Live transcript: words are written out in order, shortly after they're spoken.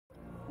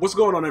What's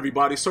going on,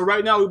 everybody? So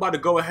right now we're about to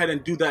go ahead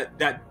and do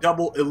that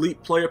double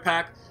elite player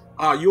pack.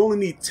 You only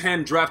need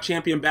 10 draft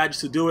champion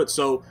badges to do it,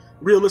 so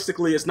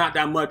realistically it's not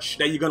that much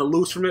that you're gonna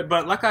lose from it.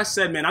 But like I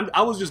said, man,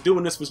 I was just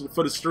doing this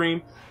for the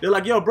stream. They're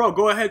like, yo bro,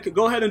 go ahead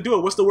and do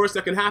it. What's the worst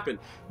that can happen?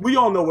 We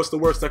all know what's the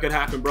worst that could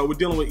happen, bro. We're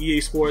dealing with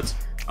EA Sports.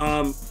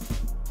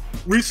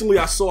 Recently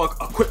I saw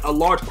a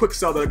large quick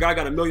sell that a guy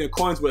got 1 million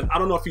coins with. I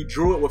don't know if he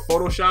drew it with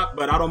Photoshop,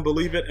 but I don't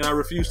believe it, and I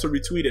refuse to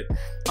retweet it.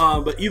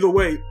 But either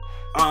way,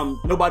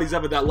 nobody's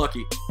ever that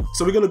lucky.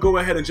 So we're gonna go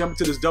ahead and jump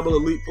into this double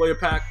elite player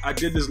pack. I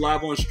did this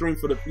live on stream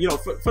for the,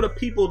 for the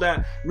people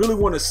that really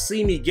want to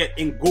see me get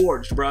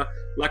engorged, bruh.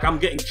 Like I'm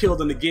getting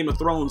killed in the Game of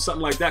Thrones,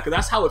 something like that. Cause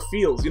that's how it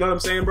feels. You know what I'm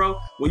saying, bro?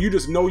 When you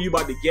just know you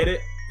about to get it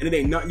and it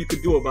ain't nothing you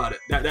could do about it.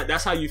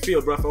 That's how you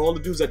feel, bro. For all the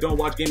dudes that don't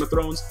watch Game of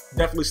Thrones,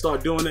 definitely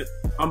start doing it.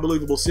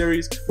 Unbelievable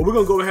series. But we're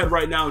gonna go ahead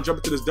right now and jump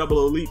into this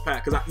double elite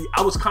pack. Cause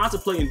I was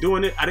contemplating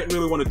doing it. I didn't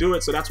really want to do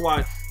it. So that's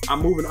why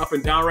I'm moving up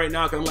and down right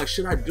now. Cause I'm like,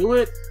 should I do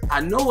it?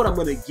 I know what I'm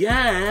gonna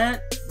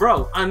get.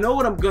 Bro, I know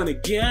what I'm gonna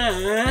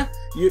get.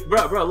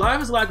 Bro,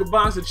 life is like a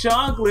box of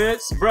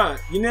chocolates. Bro,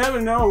 you never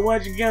know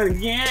what you're gonna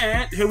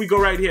get. Here we go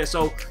right here.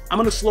 So I'm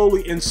gonna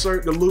slowly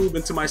insert the lube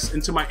into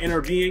my inner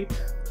being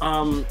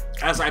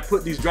as I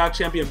put these draft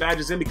champion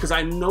badges in, because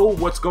I know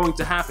what's going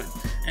to happen.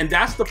 And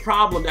that's the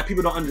problem that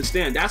people don't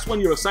understand. That's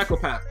when you're a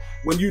psychopath.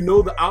 When you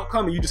know the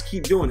outcome and you just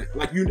keep doing it.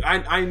 Like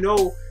I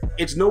know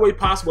it's no way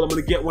possible I'm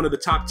gonna get one of the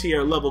top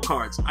tier level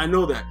cards. I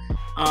know that.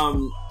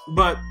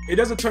 But it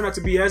doesn't turn out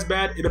to be as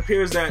bad. It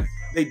appears that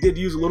they did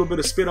use a little bit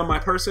of spit on my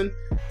person.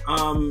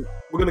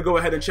 We're gonna go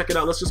ahead and check it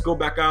out. Let's just go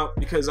back out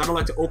because I don't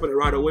like to open it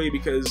right away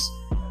because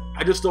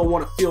I just don't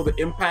want to feel the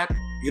impact.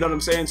 You know what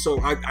I'm saying? So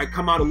I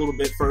come out a little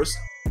bit first.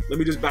 Let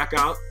me just back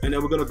out, and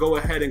then we're gonna go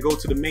ahead and go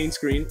to the main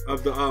screen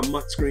of the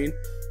MUT screen,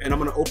 and I'm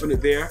gonna open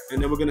it there,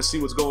 and then we're gonna see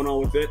what's going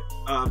on with it.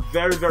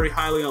 Very, very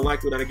highly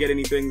unlikely that I get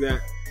anything that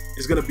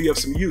is gonna be of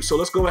some use. So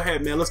let's go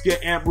ahead, man. Let's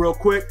get amped real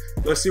quick.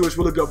 Let's see what's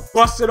really good.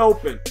 Bust it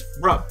open,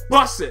 bro.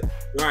 Bust it.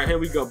 All right, here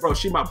we go, bro.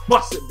 She my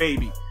bust it,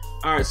 baby.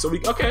 All right, so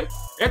okay.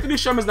 Anthony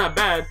Sherman's not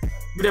bad,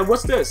 but then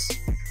what's this?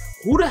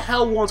 Who the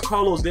hell wants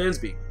Carlos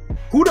Dansby?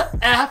 Who the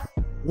F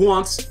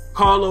wants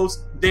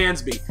Carlos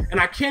Dansby? And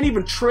I can't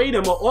even trade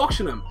him or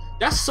auction him.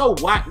 That's so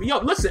whack. Yo,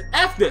 listen,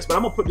 F this, but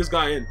I'm gonna put this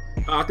guy in.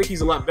 I think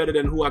he's a lot better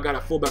than who I got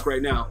at fullback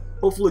right now.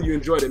 Hopefully you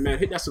enjoyed it, man.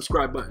 Hit that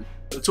subscribe button.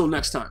 Until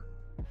next time,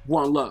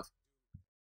 one love.